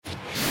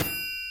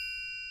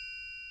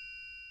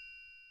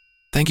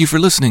Thank you for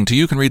listening to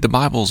You Can Read the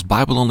Bible's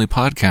Bible-Only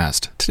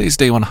podcast. Today's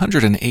day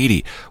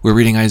 180. We're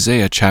reading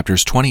Isaiah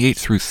chapters 28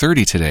 through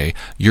 30 today.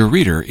 Your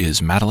reader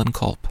is Madeline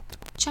Culp.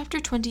 Chapter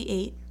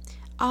 28.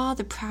 Ah,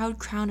 the proud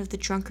crown of the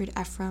drunkard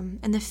Ephraim,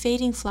 and the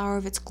fading flower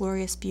of its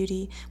glorious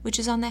beauty, which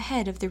is on the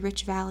head of the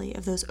rich valley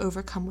of those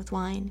overcome with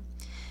wine.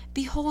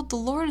 Behold, the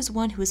Lord is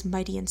one who is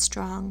mighty and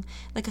strong,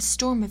 like a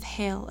storm of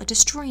hail, a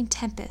destroying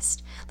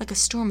tempest, like a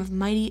storm of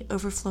mighty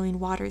overflowing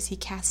waters he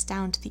casts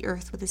down to the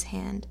earth with his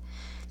hand.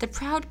 The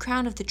proud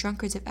crown of the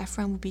drunkards of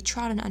Ephraim will be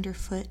trodden under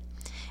foot,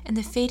 and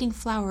the fading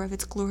flower of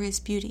its glorious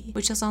beauty,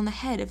 which is on the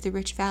head of the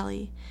rich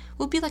valley,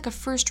 will be like a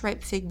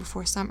first-ripe fig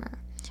before summer.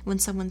 When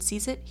someone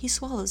sees it, he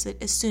swallows it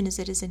as soon as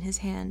it is in his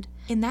hand.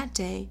 In that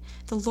day,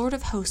 the Lord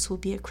of hosts will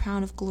be a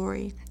crown of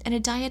glory, and a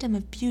diadem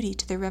of beauty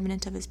to the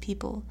remnant of his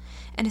people,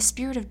 and a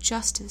spirit of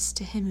justice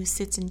to him who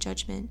sits in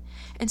judgment,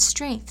 and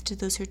strength to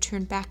those who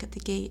turn back at the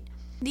gate.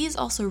 These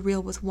also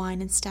reel with wine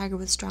and stagger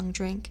with strong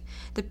drink.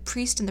 The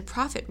priest and the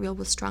prophet reel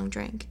with strong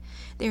drink.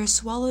 They are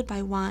swallowed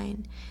by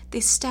wine. They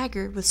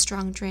stagger with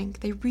strong drink.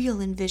 They reel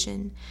in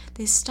vision.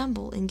 They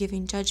stumble in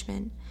giving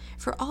judgment.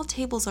 For all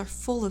tables are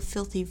full of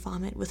filthy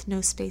vomit with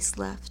no space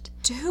left.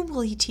 To whom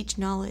will he teach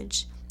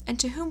knowledge? And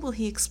to whom will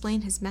he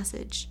explain his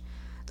message?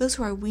 Those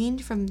who are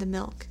weaned from the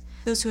milk,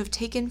 those who have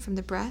taken from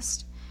the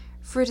breast?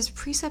 For it is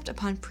precept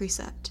upon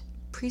precept,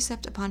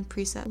 precept upon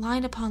precept,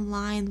 line upon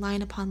line,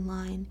 line upon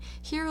line,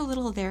 here a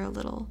little, there a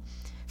little.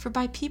 For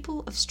by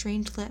people of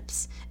strange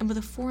lips, and with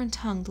a foreign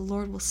tongue, the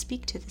Lord will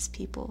speak to this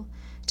people,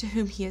 to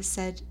whom he has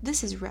said,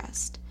 This is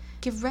rest.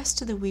 Give rest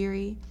to the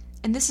weary,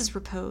 and this is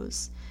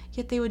repose.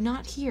 Yet they would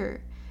not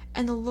hear,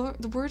 and the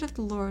word of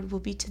the Lord will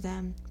be to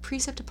them,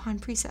 precept upon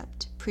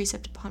precept,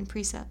 precept upon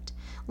precept,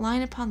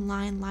 line upon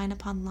line, line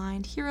upon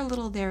line, here a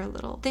little, there a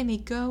little. They may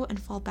go and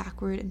fall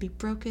backward, and be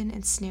broken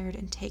and snared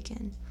and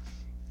taken.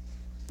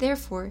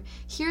 Therefore,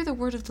 hear the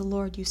word of the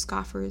Lord, you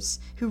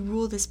scoffers, who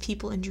rule this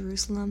people in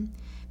Jerusalem.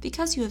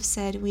 Because you have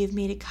said, We have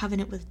made a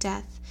covenant with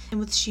death, and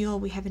with Sheol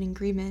we have an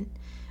agreement.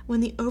 When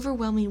the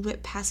overwhelming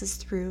whip passes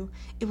through,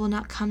 it will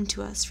not come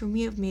to us, for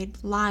we have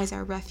made lies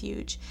our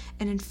refuge,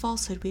 and in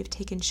falsehood we have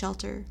taken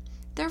shelter.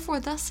 Therefore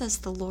thus says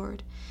the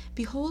Lord,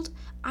 Behold,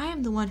 I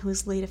am the one who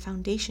has laid a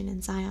foundation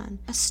in Zion,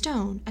 a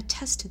stone, a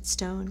tested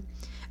stone,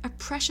 a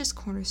precious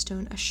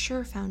cornerstone, a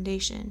sure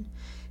foundation.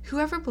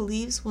 Whoever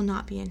believes will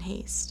not be in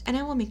haste. And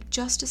I will make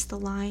justice the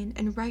line,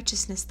 and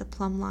righteousness the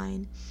plumb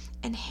line.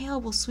 And hail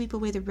will sweep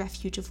away the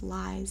refuge of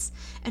lies,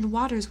 and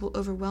waters will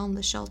overwhelm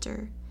the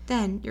shelter.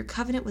 Then your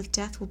covenant with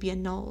death will be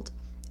annulled,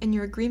 and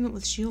your agreement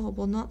with Sheol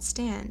will not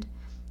stand.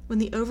 When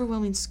the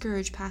overwhelming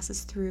scourge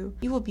passes through,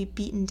 you will be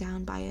beaten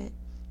down by it.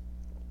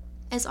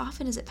 As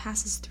often as it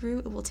passes through,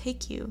 it will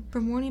take you,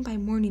 for morning by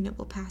morning it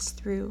will pass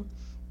through,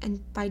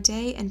 and by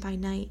day and by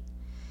night.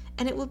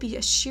 And it will be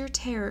a sheer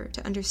terror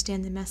to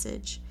understand the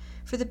message,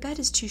 for the bed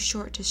is too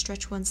short to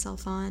stretch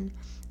oneself on,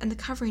 and the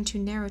covering too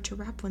narrow to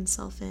wrap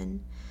oneself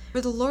in.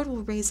 For the Lord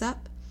will raise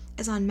up,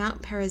 as on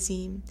Mount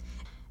Perazim,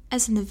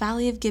 as in the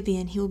valley of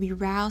Gibeon he will be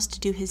roused to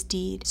do his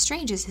deed.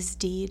 Strange is his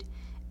deed,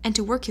 and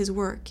to work his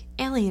work.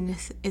 Alien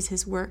is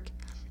his work.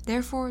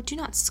 Therefore do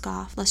not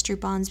scoff, lest your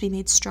bonds be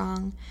made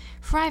strong.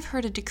 For I have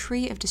heard a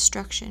decree of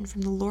destruction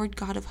from the Lord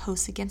God of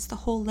hosts against the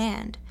whole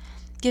land.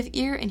 Give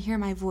ear and hear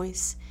my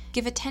voice.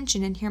 Give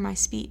attention and hear my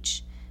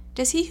speech.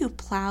 Does he who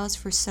plows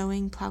for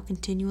sowing plow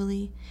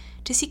continually?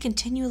 Does he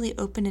continually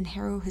open and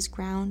harrow his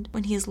ground?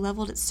 When he has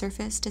leveled its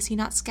surface, does he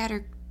not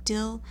scatter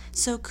dill,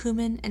 sow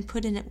cumin, and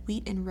put in it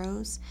wheat in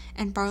rows,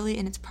 and barley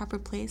in its proper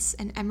place,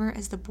 and emmer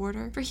as the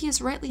border? For he is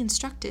rightly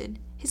instructed.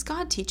 His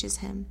God teaches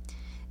him.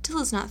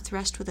 Dill is not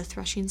threshed with a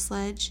threshing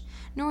sledge,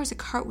 nor is a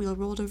cartwheel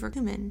rolled over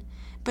cumin,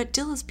 but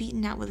dill is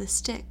beaten out with a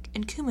stick,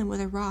 and cumin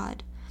with a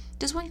rod.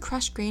 Does one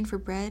crush grain for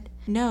bread?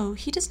 No,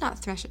 he does not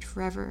thresh it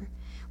forever.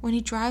 When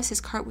he drives his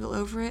cartwheel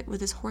over it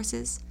with his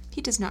horses, he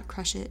does not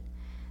crush it.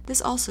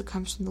 This also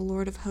comes from the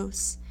Lord of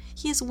hosts.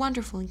 He is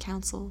wonderful in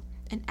counsel,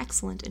 and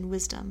excellent in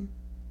wisdom.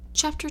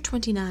 Chapter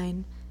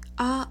 29.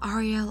 Ah,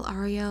 Ariel,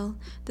 Ariel,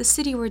 the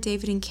city where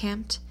David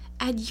encamped,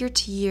 add year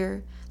to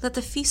year, let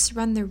the feasts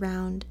run their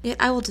round. Yet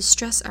I will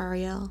distress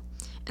Ariel,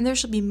 and there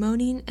shall be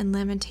moaning and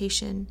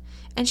lamentation,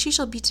 and she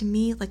shall be to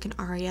me like an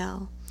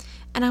Ariel.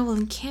 And I will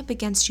encamp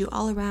against you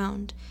all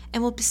around,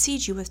 and will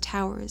besiege you with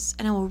towers,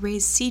 and I will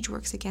raise siege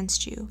works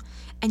against you.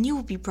 And you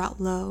will be brought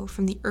low,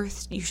 from the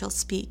earth you shall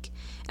speak,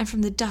 and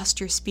from the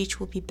dust your speech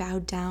will be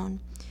bowed down.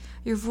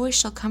 Your voice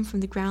shall come from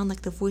the ground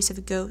like the voice of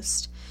a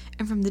ghost,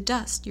 and from the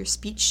dust your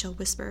speech shall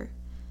whisper.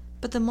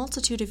 But the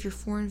multitude of your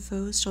foreign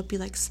foes shall be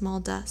like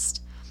small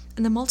dust,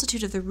 and the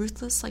multitude of the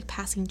ruthless like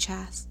passing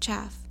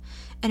chaff.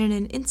 And in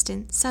an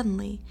instant,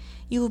 suddenly,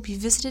 you will be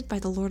visited by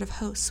the Lord of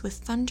hosts with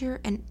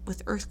thunder and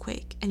with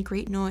earthquake and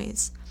great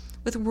noise,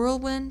 with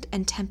whirlwind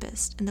and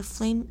tempest and the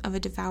flame of a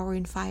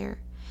devouring fire.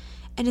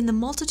 And in the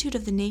multitude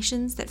of the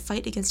nations that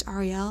fight against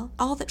Ariel,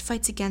 all that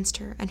fights against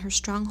her and her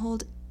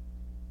stronghold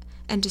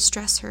and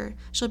distress her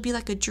shall be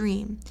like a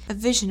dream, a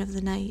vision of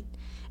the night,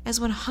 as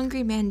when a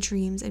hungry man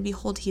dreams and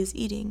behold he is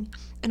eating,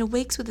 and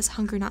awakes with his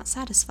hunger not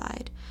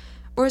satisfied,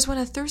 Or as when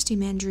a thirsty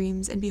man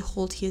dreams, and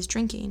behold, he is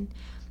drinking,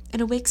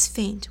 and awakes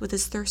faint, with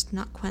his thirst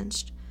not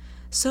quenched,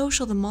 so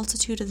shall the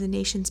multitude of the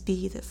nations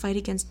be that fight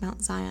against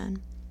Mount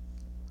Zion.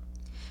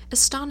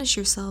 Astonish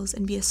yourselves,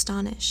 and be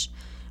astonished.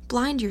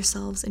 Blind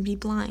yourselves, and be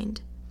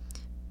blind.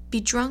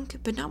 Be drunk,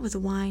 but not with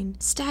wine.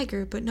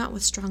 Stagger, but not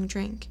with strong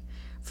drink.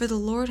 For the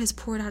Lord has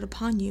poured out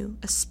upon you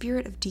a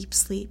spirit of deep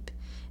sleep,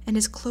 and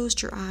has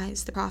closed your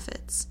eyes, the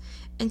prophets,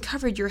 and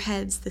covered your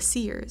heads, the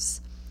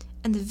seers.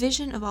 And the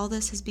vision of all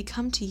this has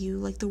become to you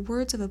like the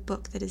words of a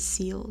book that is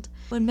sealed.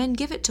 When men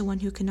give it to one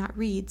who cannot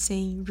read,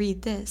 saying,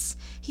 "Read this,"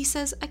 he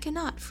says, "I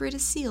cannot, for it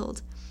is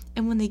sealed."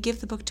 And when they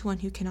give the book to one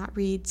who cannot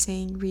read,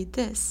 saying, "Read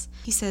this,"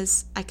 he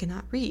says, "I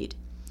cannot read."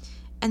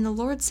 And the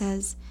Lord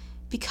says,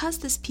 "Because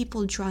this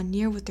people draw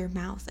near with their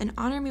mouth, and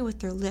honor me with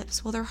their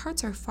lips, while their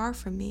hearts are far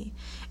from me,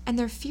 and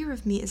their fear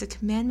of me is a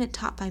commandment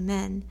taught by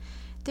men,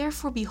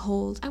 therefore,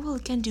 behold, I will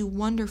again do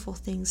wonderful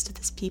things to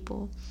this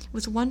people,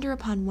 with wonder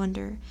upon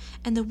wonder,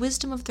 and the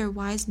wisdom of their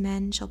wise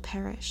men shall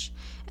perish,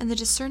 and the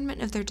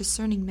discernment of their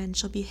discerning men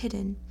shall be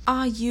hidden.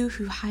 Ah, you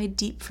who hide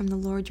deep from the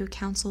Lord your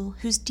counsel,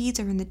 whose deeds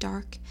are in the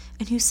dark,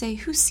 and who say,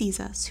 'Who sees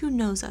us? Who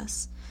knows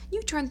us?'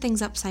 You turn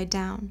things upside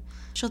down.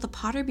 Shall the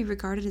potter be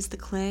regarded as the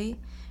clay,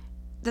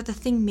 that the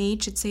thing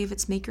made should say of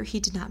its maker, 'He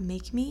did not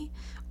make me'?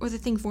 Or the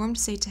thing formed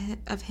say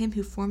of him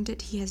who formed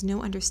it, 'He has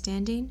no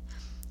understanding'?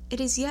 It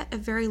is yet a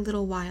very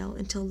little while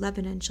until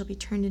Lebanon shall be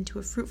turned into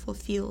a fruitful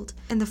field,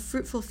 and the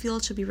fruitful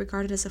field shall be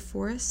regarded as a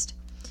forest.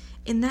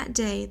 In that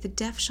day the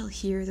deaf shall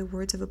hear the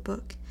words of a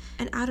book,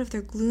 and out of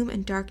their gloom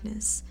and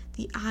darkness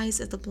the eyes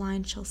of the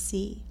blind shall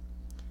see.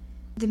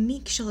 The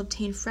meek shall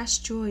obtain fresh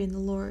joy in the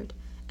Lord,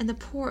 and the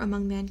poor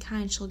among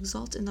mankind shall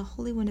exult in the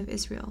Holy One of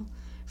Israel.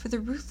 For the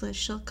ruthless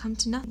shall come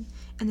to nothing,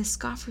 and the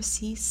scoffer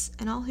cease,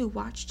 and all who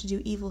watch to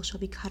do evil shall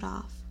be cut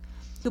off,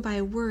 who by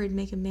a word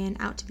make a man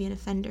out to be an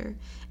offender,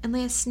 and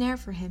lay a snare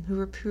for him who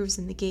reproves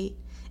in the gate,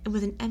 and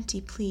with an empty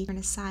plea turn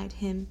aside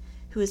him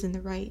who is in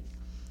the right.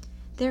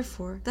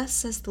 Therefore, thus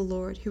says the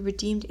Lord, who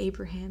redeemed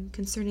Abraham,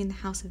 concerning the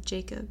house of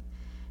Jacob,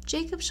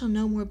 Jacob shall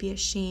no more be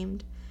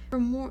ashamed,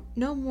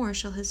 no more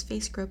shall his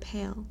face grow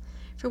pale.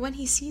 For when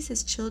he sees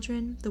his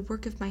children, the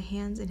work of my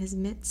hands in his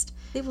midst,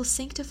 they will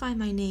sanctify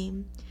my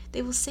name,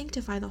 they will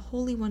sanctify the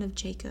Holy One of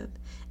Jacob,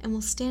 and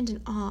will stand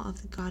in awe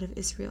of the God of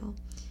Israel.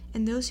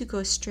 And those who go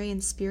astray in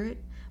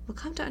spirit will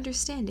come to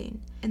understanding,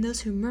 and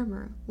those who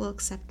murmur will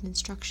accept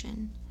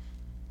instruction.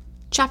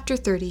 Chapter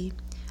 30.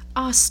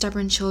 Ah,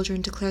 stubborn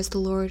children, declares the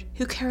Lord,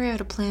 who carry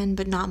out a plan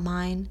but not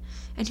mine,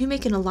 and who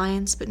make an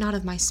alliance but not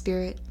of my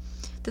spirit,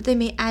 that they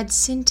may add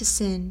sin to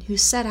sin, who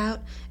set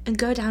out and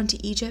go down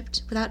to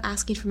Egypt without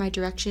asking for my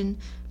direction,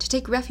 to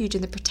take refuge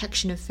in the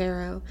protection of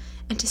Pharaoh,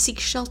 and to seek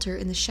shelter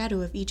in the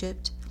shadow of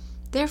Egypt.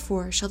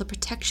 Therefore shall the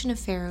protection of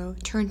Pharaoh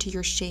turn to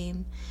your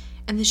shame,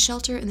 and the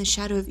shelter in the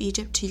shadow of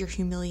Egypt to your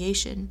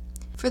humiliation.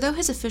 For though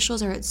his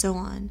officials are at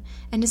Zoan,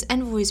 and his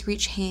envoys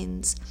reach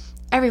Hanes,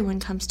 everyone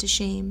comes to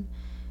shame,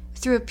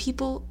 through a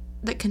people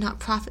that cannot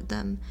profit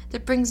them,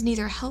 that brings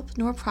neither help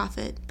nor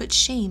profit, but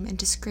shame and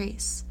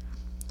disgrace.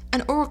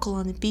 An oracle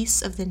on the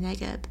beasts of the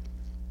Negeb.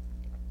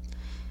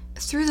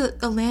 Through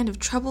the land of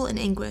trouble and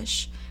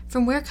anguish,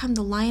 from where come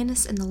the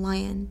lioness and the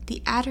lion,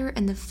 the adder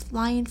and the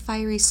flying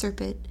fiery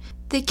serpent,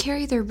 they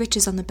carry their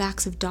riches on the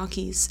backs of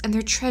donkeys, and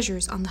their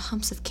treasures on the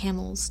humps of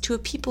camels, to a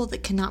people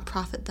that cannot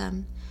profit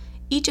them.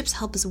 Egypt's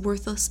help is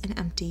worthless and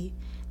empty.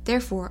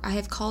 Therefore I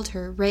have called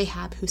her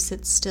Rahab, who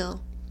sits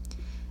still.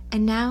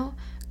 And now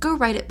go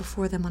write it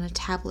before them on a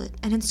tablet,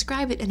 and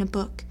inscribe it in a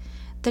book,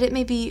 that it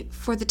may be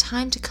for the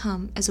time to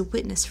come as a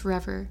witness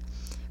forever.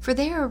 For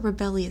they are a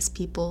rebellious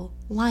people,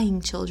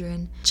 lying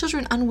children,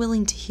 children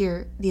unwilling to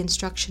hear the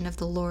instruction of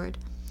the Lord,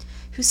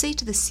 who say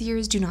to the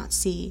seers, "Do not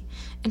see,"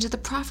 and to the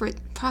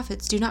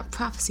prophets, "Do not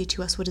prophesy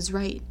to us what is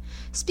right.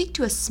 Speak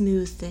to us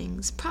smooth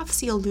things,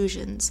 prophesy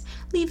illusions,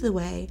 leave the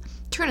way,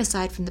 turn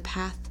aside from the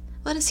path.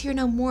 Let us hear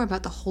no more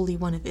about the Holy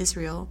One of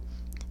Israel."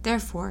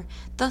 Therefore,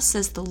 thus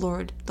says the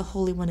Lord, the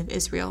Holy One of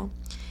Israel,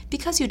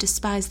 because you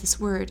despise this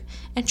word,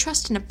 and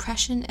trust in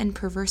oppression and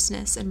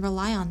perverseness, and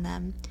rely on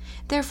them,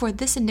 therefore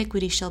this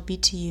iniquity shall be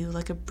to you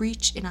like a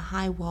breach in a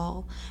high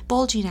wall,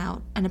 bulging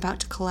out and about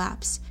to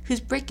collapse,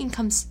 whose breaking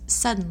comes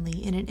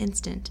suddenly in an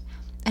instant,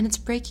 and its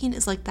breaking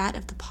is like that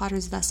of the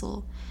potter's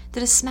vessel,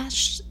 that is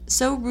smashed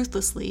so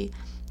ruthlessly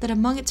that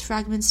among its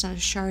fragments not a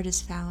shard is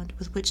found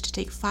with which to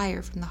take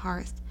fire from the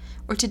hearth,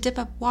 or to dip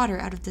up water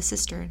out of the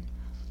cistern.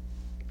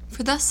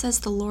 For thus says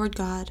the Lord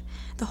God,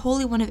 the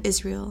Holy One of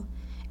Israel,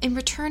 in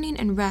returning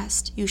and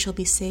rest you shall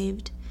be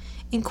saved.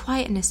 In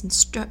quietness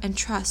and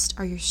trust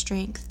are your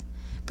strength.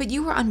 But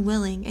you were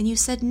unwilling, and you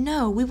said,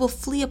 "No, we will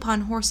flee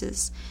upon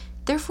horses."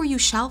 Therefore you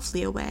shall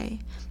flee away.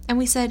 And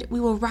we said, "We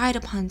will ride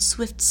upon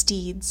swift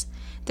steeds."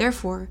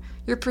 Therefore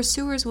your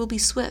pursuers will be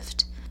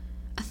swift.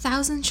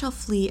 1,000 shall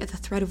flee at the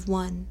threat of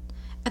one.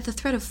 At the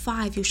threat of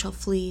 5 you shall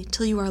flee,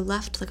 till you are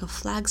left like a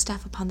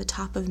flagstaff upon the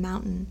top of a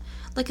mountain,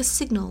 like a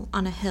signal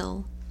on a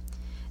hill.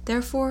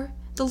 Therefore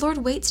the Lord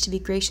waits to be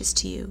gracious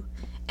to you,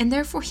 and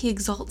therefore he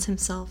exalts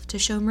himself to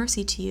show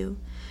mercy to you.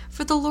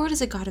 For the Lord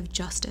is a God of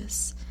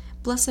justice.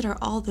 Blessed are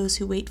all those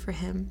who wait for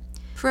him.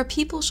 For a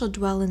people shall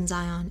dwell in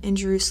Zion, in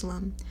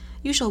Jerusalem.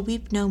 You shall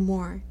weep no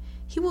more.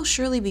 He will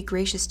surely be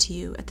gracious to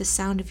you at the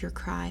sound of your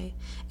cry.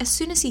 As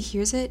soon as he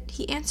hears it,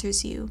 he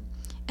answers you.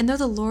 And though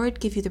the Lord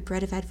give you the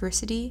bread of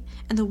adversity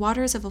and the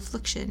waters of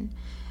affliction,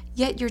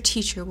 yet your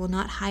teacher will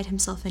not hide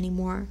himself any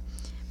more.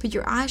 But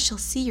your eyes shall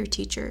see your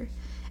teacher,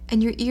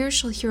 and your ears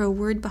shall hear a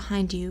word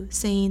behind you,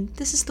 saying,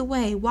 This is the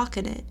way, walk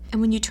in it. And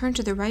when you turn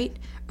to the right,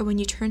 or when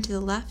you turn to the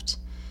left,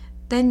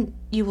 then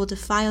you will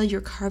defile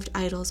your carved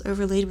idols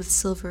overlaid with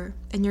silver,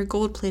 and your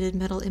gold-plated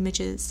metal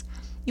images.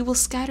 You will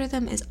scatter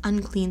them as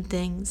unclean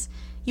things.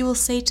 You will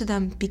say to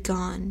them,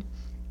 Begone.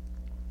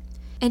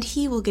 And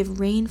he will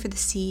give rain for the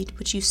seed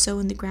which you sow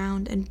in the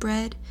ground, and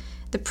bread,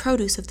 the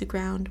produce of the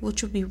ground,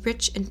 which will be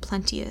rich and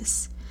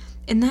plenteous.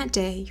 In that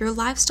day your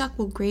livestock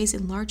will graze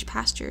in large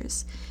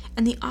pastures,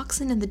 and the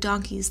oxen and the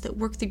donkeys that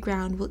work the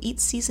ground will eat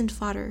seasoned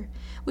fodder,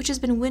 which has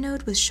been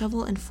winnowed with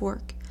shovel and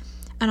fork.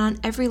 And on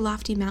every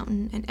lofty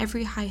mountain and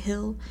every high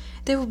hill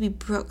there will be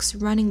brooks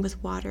running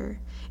with water,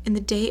 in the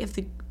day of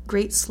the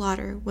great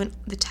slaughter when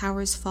the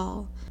towers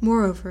fall.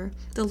 Moreover,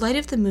 the light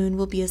of the moon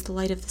will be as the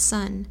light of the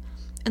sun,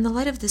 and the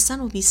light of the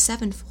sun will be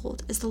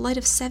sevenfold as the light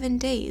of 7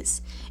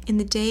 days, in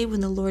the day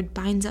when the Lord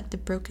binds up the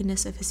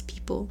brokenness of his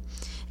people,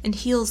 and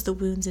heals the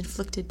wounds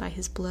inflicted by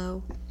his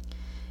blow.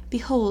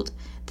 Behold,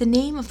 the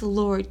name of the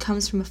Lord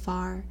comes from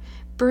afar,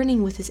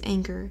 burning with his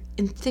anger,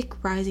 in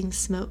thick rising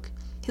smoke.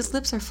 His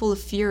lips are full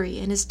of fury,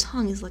 and his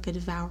tongue is like a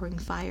devouring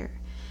fire.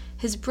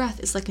 His breath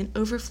is like an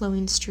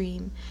overflowing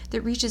stream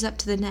that reaches up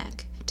to the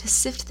neck, to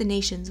sift the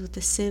nations with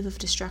the sieve of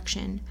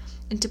destruction,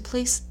 and to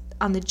place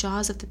on the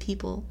jaws of the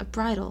people a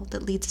bridle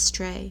that leads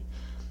astray.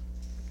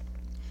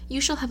 You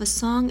shall have a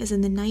song as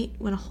in the night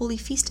when a holy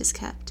feast is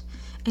kept,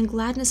 and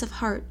gladness of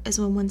heart as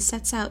when one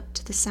sets out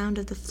to the sound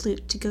of the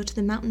flute to go to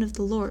the mountain of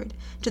the Lord,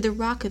 to the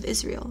rock of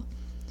Israel.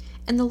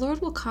 And the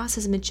Lord will cause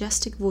his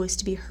majestic voice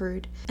to be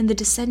heard, and the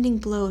descending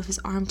blow of his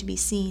arm to be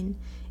seen,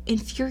 in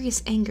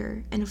furious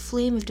anger and a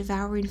flame of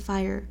devouring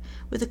fire,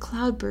 with a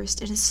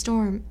cloudburst and a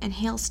storm and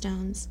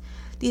hailstones.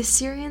 The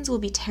Assyrians will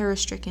be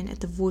terror-stricken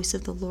at the voice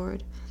of the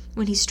Lord,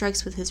 when he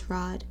strikes with his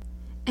rod.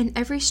 And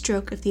every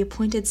stroke of the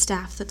appointed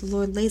staff that the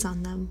Lord lays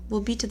on them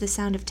will be to the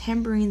sound of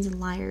tambourines and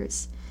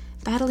lyres.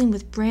 Battling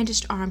with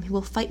brandished arm he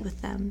will fight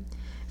with them.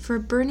 For a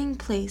burning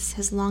place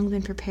has long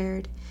been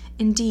prepared.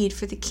 Indeed,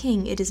 for the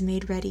king it is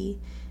made ready.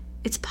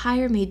 Its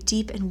pyre made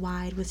deep and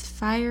wide, with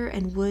fire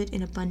and wood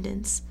in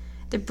abundance.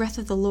 The breath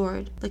of the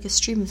Lord, like a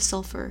stream of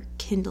sulfur,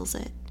 kindles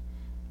it.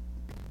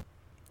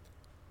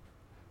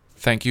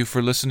 Thank you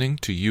for listening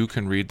to You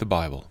Can Read the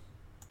Bible.